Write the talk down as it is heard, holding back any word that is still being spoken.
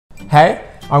Hey,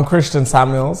 I'm Christian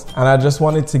Samuels, and I just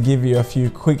wanted to give you a few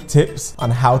quick tips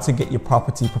on how to get your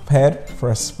property prepared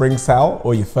for a spring sale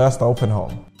or your first open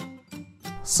home.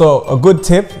 So a good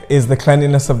tip is the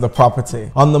cleanliness of the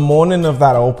property. On the morning of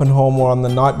that open home or on the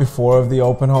night before of the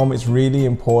open home, it's really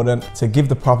important to give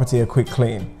the property a quick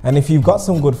clean. And if you've got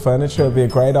some good furniture, it'd be a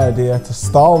great idea to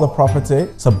style the property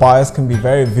so buyers can be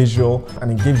very visual,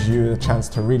 and it gives you a chance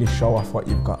to really show off what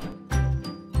you've got.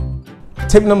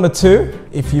 Tip number 2,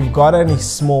 if you've got any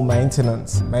small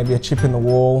maintenance, maybe a chip in the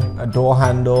wall, a door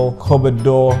handle, cupboard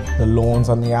door, the lawns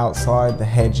on the outside, the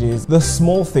hedges, the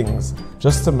small things,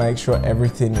 just to make sure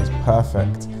everything is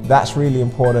perfect. That's really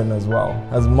important as well,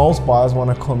 as most buyers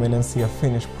want to come in and see a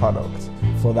finished product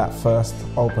for that first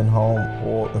open home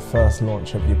or the first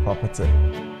launch of your property.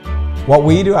 What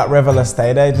we do at Revel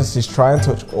Estate Agents is try and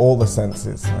touch all the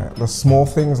senses. Right? The small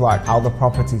things like how the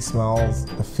property smells,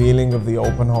 the feeling of the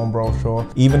open home brochure,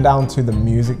 even down to the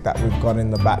music that we've got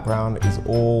in the background is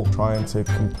all trying to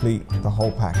complete the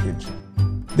whole package.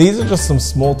 These are just some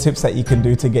small tips that you can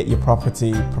do to get your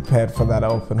property prepared for that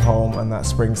open home and that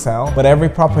spring sale, but every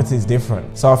property is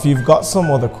different. So if you've got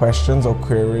some other questions or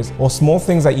queries or small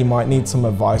things that you might need some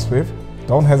advice with,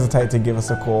 don't hesitate to give us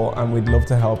a call and we'd love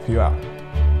to help you out.